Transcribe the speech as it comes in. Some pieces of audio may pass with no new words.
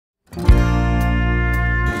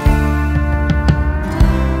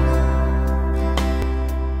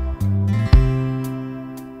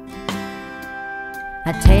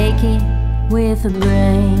take it with a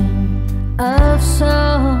grain of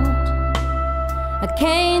salt. I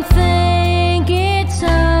can't think it's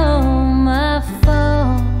all my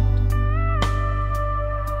fault.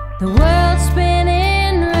 The world's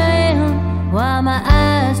spinning round while my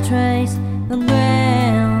eyes trace the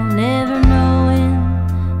ground, never knowing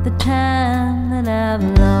the time that I've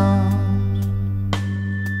lost.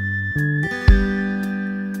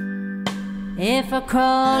 If I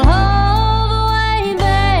crawl all the way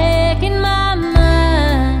back in my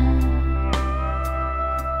mind,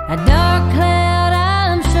 a dark cloud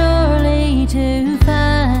I'm surely to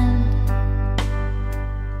find.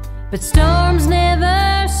 But storms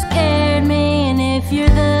never scared me, and if you're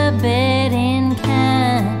the betting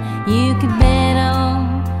kind, you could bet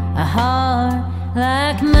on a heart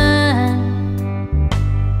like mine.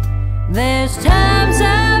 There's times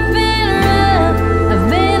I've been rough, I've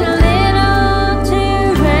been a little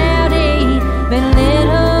too rowdy, been a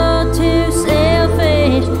little too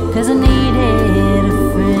selfish, 'cause I needed a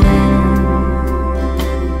friend.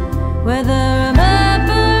 Whether I'm up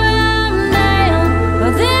or I'm down,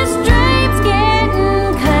 but this dream's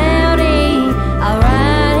getting cloudy, I'll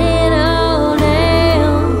write it all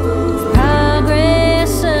down, it's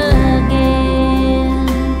progress again.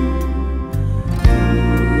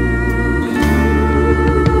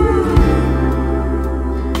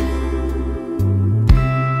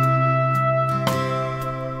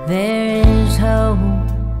 There is hope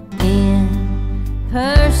in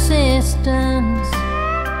persistence,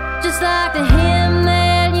 just like the hymn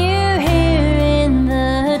that you hear in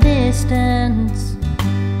the distance.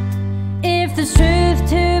 If there's truth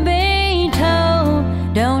to be told,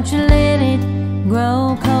 don't you let it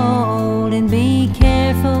grow cold, and be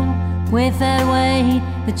careful with that weight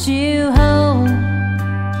that you hold.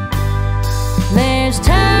 There's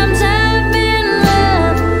times